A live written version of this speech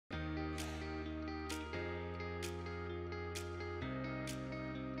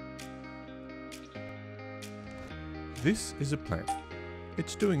This is a plant.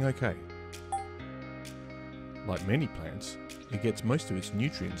 It's doing okay. Like many plants, it gets most of its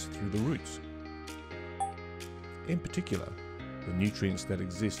nutrients through the roots. In particular, the nutrients that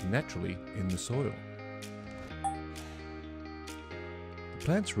exist naturally in the soil. The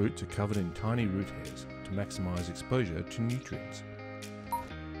plant's roots are covered in tiny root hairs to maximize exposure to nutrients.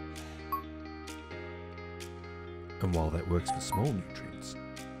 And while that works for small nutrients,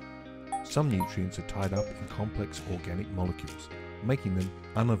 some nutrients are tied up in complex organic molecules, making them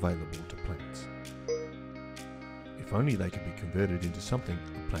unavailable to plants. If only they could be converted into something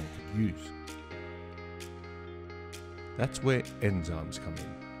a plant could use. That's where enzymes come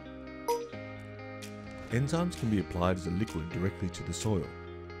in. Enzymes can be applied as a liquid directly to the soil,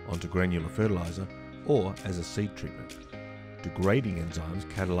 onto granular fertilizer, or as a seed treatment. Degrading enzymes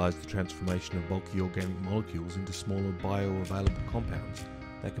catalyze the transformation of bulky organic molecules into smaller bioavailable compounds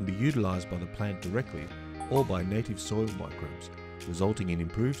that can be utilized by the plant directly or by native soil microbes, resulting in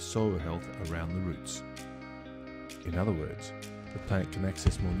improved soil health around the roots. In other words, the plant can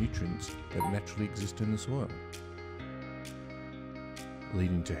access more nutrients that naturally exist in the soil,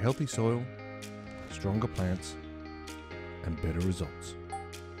 leading to healthy soil, stronger plants, and better results.